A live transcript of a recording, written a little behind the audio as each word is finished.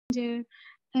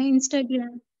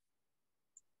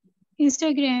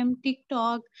Instagram,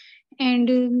 TikTok,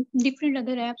 and different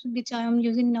other apps which I am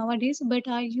using nowadays. But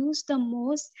I use the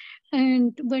most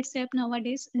and WhatsApp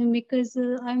nowadays because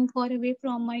I'm far away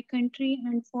from my country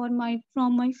and from my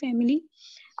family.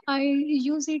 I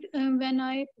use it when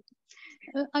I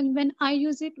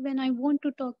use it when I want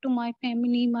to talk to my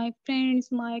family, my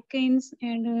friends, my kids,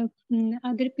 and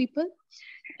other people.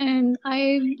 And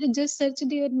I just search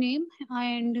their name,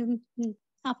 and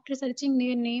after searching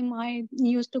their name, I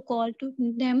used to call to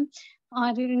them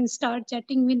or start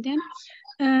chatting with them.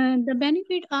 The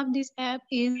benefit of this app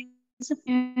is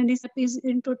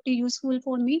totally useful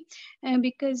for me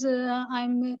because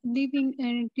I'm living in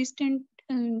a distant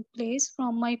place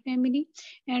from my family,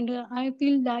 and I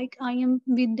feel like I am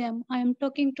with them. I am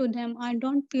talking to them. I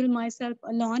don't feel myself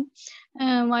alone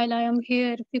while I am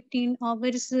here 15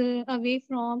 hours away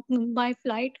from by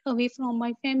flight away from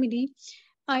my family.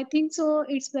 I think so.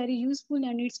 It's very useful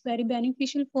and it's very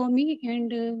beneficial for me.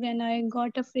 And when I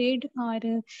got afraid or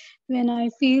when I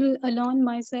feel alone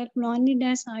myself,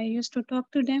 loneliness, I used to talk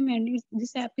to them. And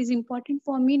this app is important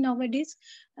for me nowadays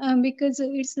because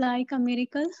it's like a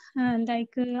miracle.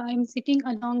 I'm sitting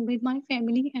along with my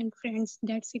family and friends.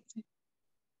 That's it.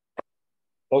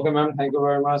 Okay, ma'am. Thank you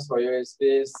very much for your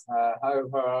space.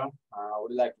 However, I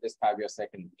would like to describe your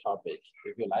second topic.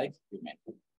 If you like, you may.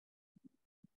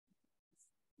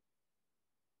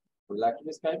 Would you like to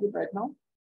describe it right now?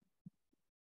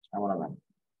 I want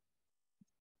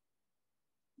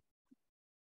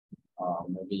to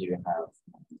maybe you have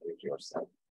it yourself.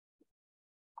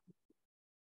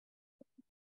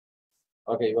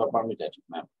 Okay, you are permitted,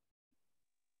 ma'am.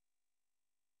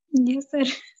 Yes, sir.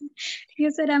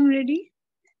 Yes, sir. I'm ready.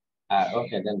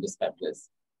 Okay, then describe, please.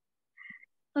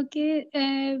 Okay.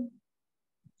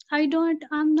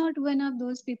 I'm not one of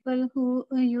those people who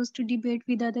used to debate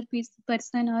with other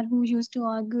person or who used to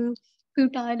argue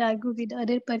with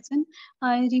other person.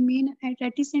 I remain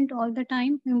reticent all the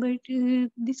time. But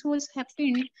this was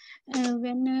happened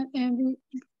when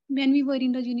we were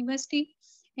in the university,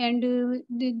 and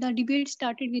the debate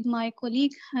started with my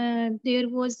colleague. There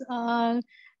was a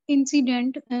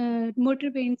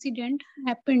motorway incident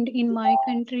happened in my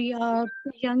country. A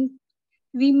young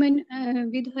woman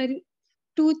with her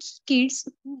two kids.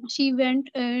 She went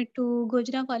to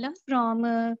Gojranwala from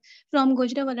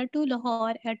Gojranwala to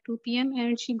Lahore at 2 p.m.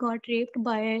 and she got raped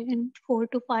by 4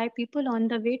 to 5 people on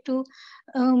the way to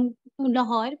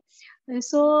Lahore.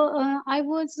 I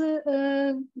was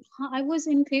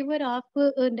in favor of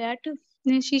that.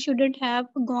 She shouldn't have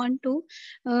gone to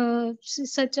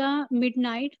such a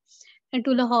midnight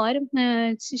to Lahore.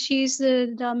 She's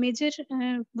the major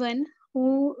one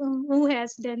who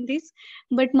has done this.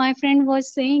 But my friend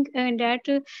was saying that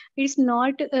it's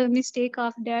not a mistake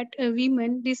of that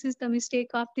women. This is the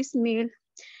mistake of this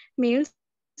males.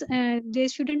 They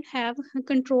shouldn't have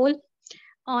control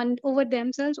on over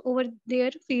themselves, over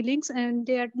their feelings, and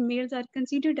their males are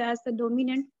considered as the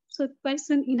dominant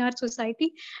person in our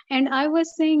society. And I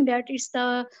was saying that it's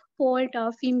the fault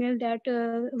of female that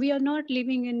we are not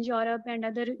living in Europe and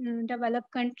other developed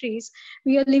countries.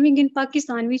 We are living in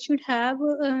Pakistan. We should have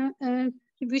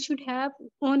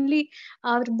only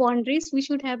our boundaries. We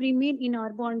should have remain in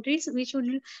our boundaries. We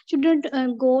shouldn't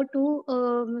go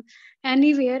to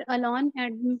anywhere alone,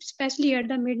 and especially at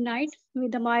the midnight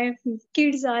with my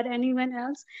kids or anyone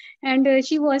else. And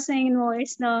she was saying, no,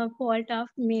 it's the fault of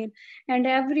male. And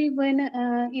everyone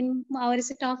in our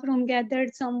staff room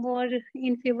gathered. Some were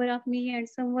in favor of me and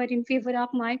some were in favor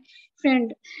of my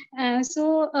friend.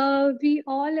 So we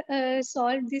all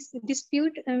solved this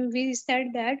dispute. We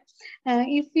said that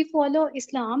if we follow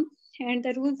Islam and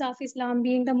the rules of Islam,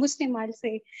 being the Muslim, I'll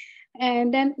say,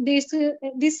 and then this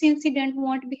incident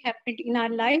won't be happened in our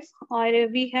life, or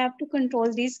we have to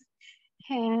control these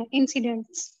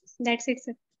incidents. That's it,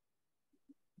 sir.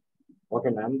 Okay,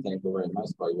 ma'am. Thank you very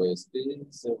much for your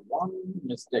experience. One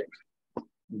mistake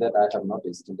that I have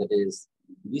noticed, that is,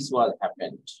 this was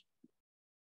happened.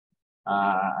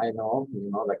 I know you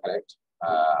know the correct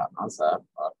answer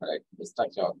or correct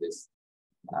structure of this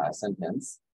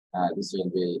sentence. This will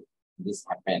be this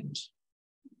happened,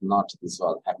 not this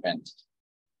was happened.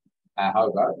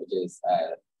 However, it is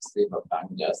a slip of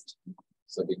tongue just,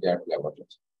 so be careful about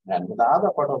it. And the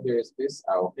other part of your speech,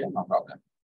 okay, no problem.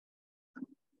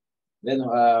 Then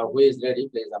who is ready?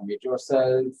 Please unmute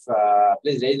yourself.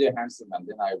 Please raise your hands and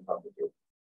then I will talk with you.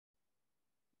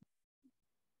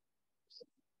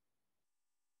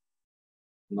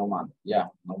 Noman, yeah,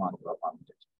 Noman, you are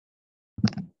permitted.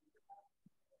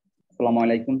 Assalamu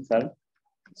alaikum, sir.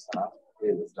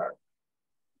 Please start.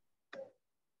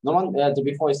 Noman,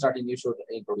 before starting, you should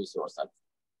introduce yourself.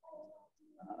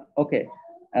 Okay.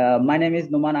 My name is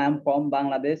Numan. I am from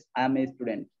Bangladesh. I am a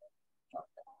student.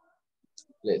 Okay.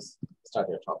 Please start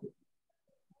your topic.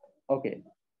 Okay.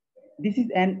 This is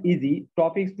an easy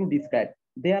topic to describe.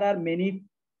 There are many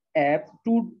apps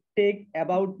to take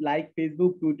about like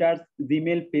Facebook, Twitter,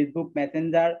 Gmail, Facebook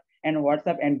Messenger, and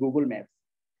WhatsApp and Google Maps.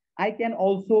 I can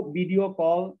also video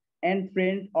call and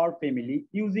friends or family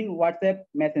using WhatsApp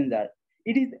Messenger.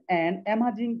 It is an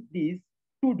amazing this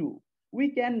to do. We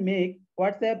can make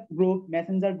WhatsApp group,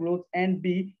 Messenger groups, and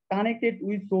be connected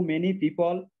with so many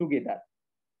people together.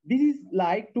 This is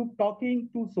like to talking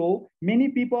to so many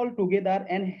people together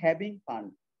and having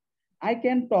fun. I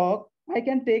can talk, I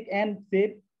can take and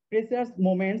save precious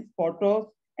moments, photos,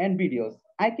 and videos.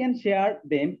 I can share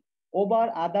them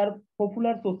over other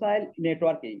popular social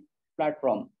networking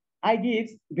platform. I give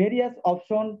various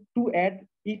options to add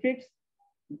effects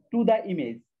to the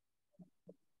image.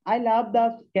 I love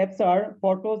the capture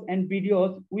photos and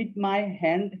videos with my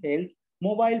handheld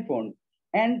mobile phone.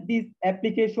 And this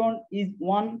application is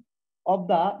one of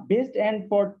the best and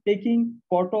for taking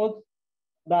photos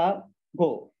the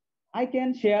go. I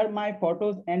can share my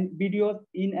photos and videos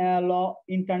in a low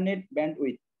internet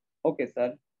bandwidth. Okay,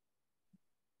 sir.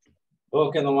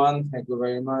 Okay, Noman, thank you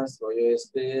very much for your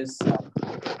space.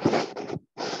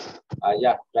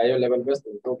 Yeah, try your level best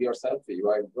to improve yourself. You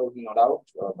are improving, no doubt,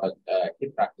 but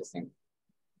keep practicing.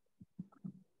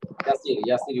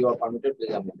 Yasir, you are permitted.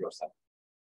 Please unmute yourself.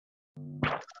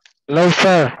 Hello,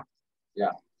 sir.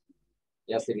 Yeah.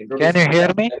 Yasir, can you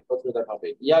hear me? Let's go through the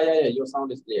topic. Yeah. Your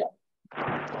sound is clear.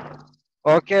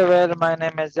 Okay, well, my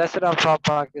name is Yasir. I'm from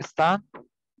Pakistan.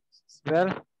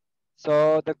 Well,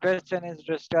 so the question is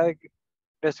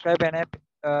describe an app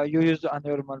you use on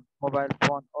your mobile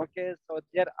phone. Okay, so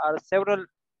there are several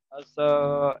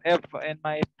app in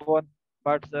my phone,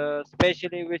 but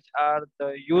especially which are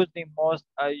the used the most.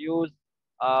 I use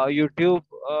YouTube.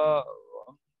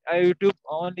 YouTube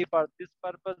only for this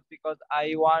purpose because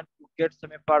I want to get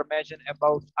some information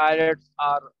about IELTS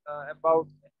or about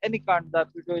any kind of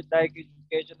video like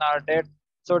education or that.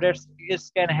 So that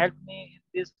this can help me in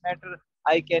this matter.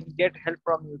 I can get help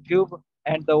from YouTube,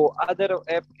 and the other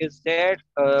app is that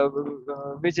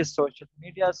which is social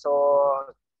media. So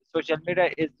social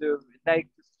media is like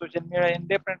social media in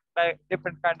different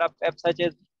kind of apps such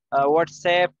as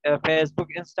WhatsApp, Facebook,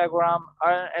 Instagram,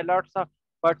 a lots of.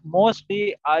 But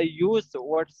mostly I use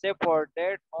WhatsApp for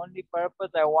that only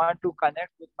purpose. I want to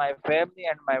connect with my family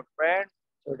and my friends,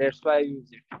 so that's why I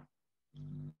use it.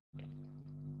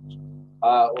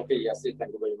 Okay, yes,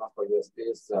 thank you very much for your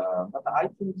space. But I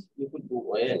think you could do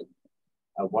well.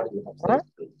 What you have said.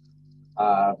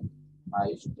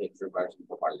 I should take preparation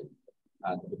properly,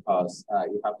 and because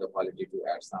you have the quality to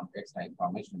add some extra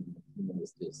information in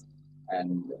this list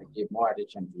and give more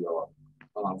attention to your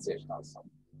pronunciation also.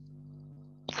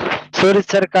 Sorry,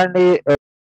 sir, kindly.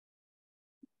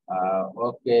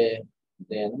 Okay,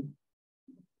 then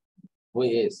who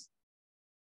is?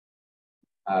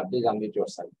 Please unmute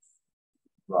yourself.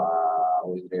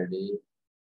 Who is ready?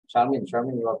 Charmin,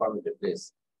 you are permitted,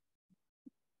 please.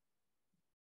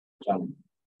 Charmin.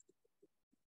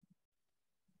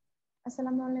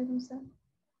 Assalamualaikum, sir.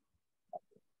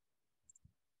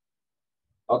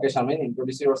 Okay, Charmin,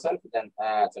 introduce yourself, then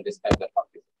to describe the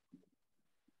topic.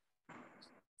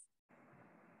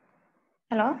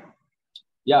 Hello?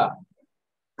 Yeah.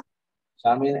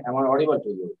 Charmin, am I audible to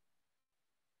you?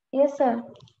 Yes, sir.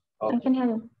 Okay. I can hear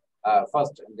you.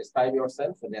 First, describe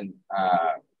yourself, and then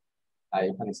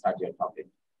you can start your topic.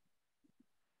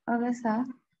 Okay, sir.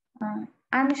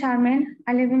 I'm Charmaine.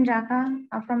 I live in Dhaka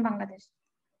from Bangladesh.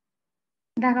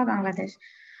 Dhaka, Bangladesh.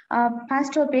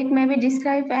 First topic, maybe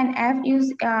describe an app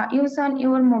use on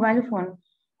your mobile phone.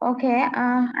 Okay,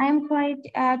 I am quite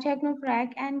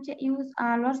technocratic and use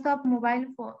lots of mobile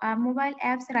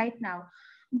apps right now.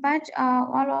 But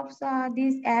all of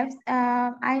these apps,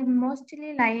 I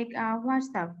mostly like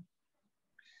WhatsApp.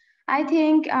 I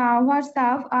think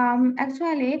WhatsApp,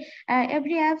 actually,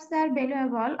 every apps are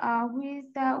valuable with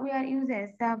we are users.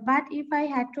 But if I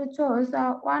had to choose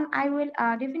one, I will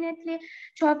definitely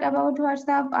talk about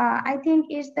WhatsApp. I think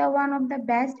it's the one of the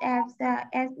best apps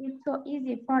as it's so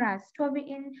easy for us to be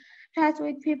in touch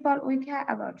with people we care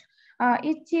about.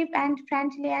 It's cheap and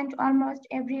friendly and almost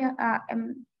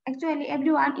Actually,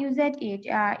 everyone uses it.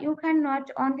 You can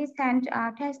not only send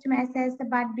text messages,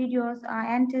 but videos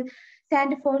and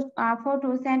send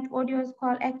photos and audios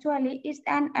call. Actually, it's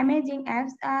an amazing app.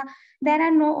 There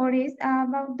are no worries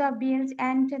about the bills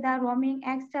and the roaming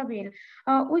extra bill.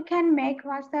 We can make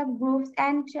WhatsApp groups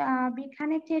and be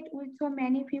connected with so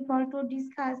many people to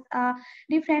discuss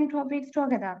different topics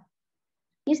together.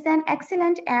 It's an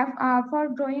excellent app for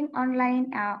drawing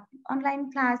online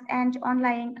class and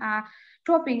online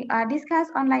discuss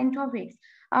online topics.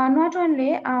 Not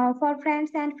only for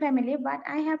friends and family, but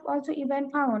I have also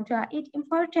even found it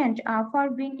important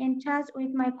for being in touch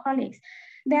with my colleagues.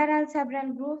 There are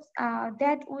several groups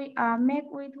that we make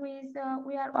with which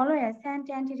we are always sent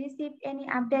and receive any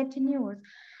update news.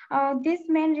 This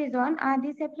main reason,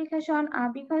 this application,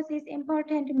 because it's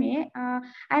important to me.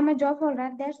 I'm a job holder.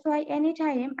 That's why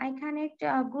anytime I connect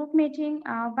a group meeting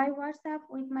by WhatsApp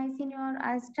with my senior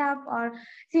staff or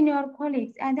senior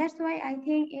colleagues, and that's why I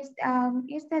think it's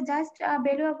the just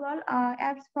valuable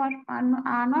apps for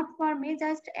not for me,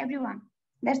 just everyone.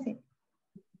 That's it.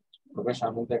 Professor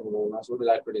Sharmin, thank you very much. Would you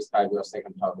like to describe your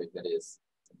second topic, that is,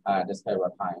 describe a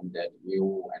time that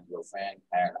you and your friend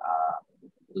had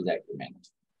a disagreement?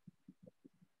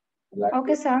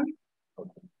 Okay, sir.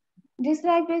 Okay.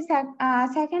 Describe the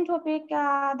second topic.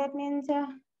 That means,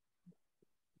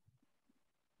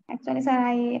 actually, sir,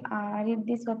 I read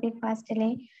this topic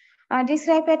firstly.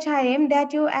 Describe a time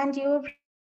that you and your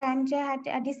friend had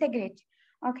disagreed.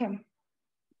 Okay.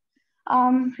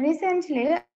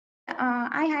 Recently,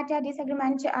 I had a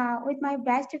disagreement with my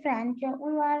best friend.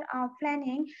 We were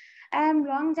planning a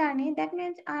long journey. That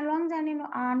means a long journey,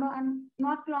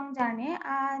 not long journey.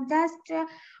 Just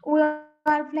we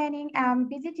are planning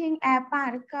visiting a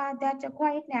park that's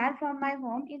quite near from my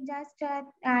home. It just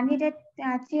needed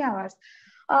 3 hours.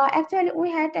 Actually,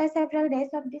 we had several days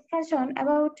of discussion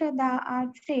about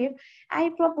the trip. I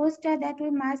proposed that we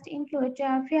must include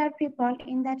fair people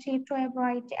in the trip to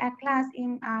avoid a clash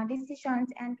in decisions,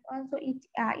 and also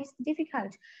it's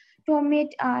difficult to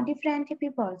meet different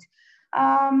people.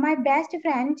 My best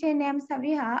friend named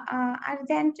Sabiha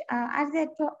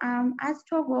asked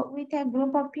to go with a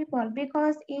group of people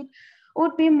because it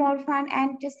would be more fun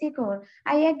and secure.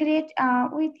 I agreed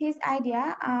with his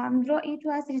idea, though it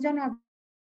was reasonable,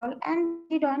 and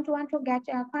I didn't want to get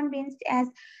convinced,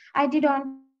 as I didn't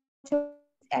want to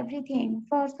everything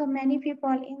for so many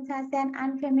people in such an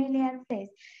unfamiliar place,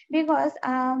 because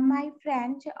my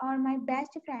friend or my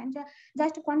best friend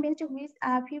just convinced with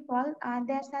people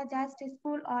that are just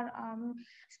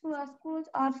schools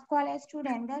or college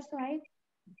students. That's why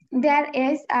there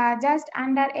is just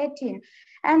under 18,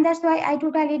 and that's why I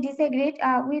totally disagreed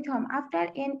with him. After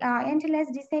endless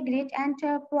disagreed and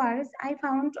quarrels, I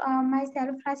found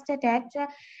myself frustrated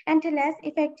and less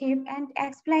effective and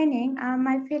explaining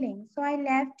my feelings, so I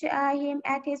left him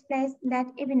at his place that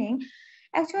evening.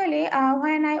 Actually,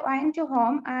 when I went to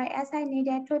home, as I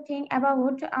needed to think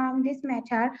about this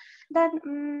matter,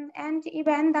 and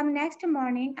even the next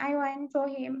morning, I went to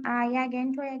him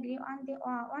again to agree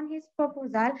on his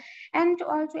proposal, and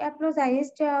also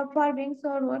apologized for being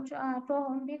so rude to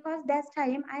him, because that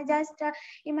time I just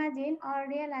imagined or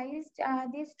realized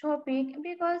this topic,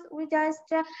 because we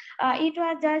just it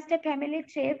was just a family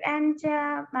trip, and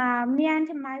me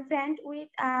and my friend with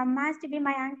must be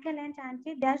my uncle and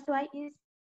auntie. That's why it's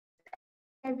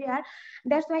behavior.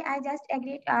 That's why I just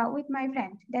agreed with my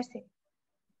friend. That's it.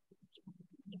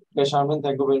 Okay, Sharmin,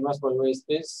 thank you very much for your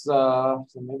speech. So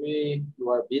maybe you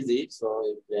are busy, so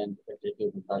you can take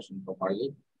your precaution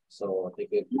properly. So take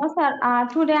it. No, sir.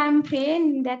 Today I'm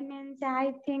free. That means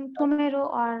I think tomorrow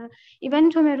or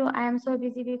even tomorrow I am so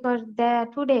busy, because the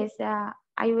 2 days I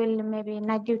will maybe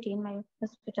night duty in my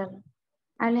hospital.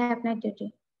 I'll have night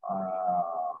duty.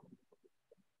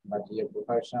 But your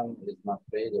profession is not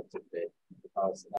paid today, because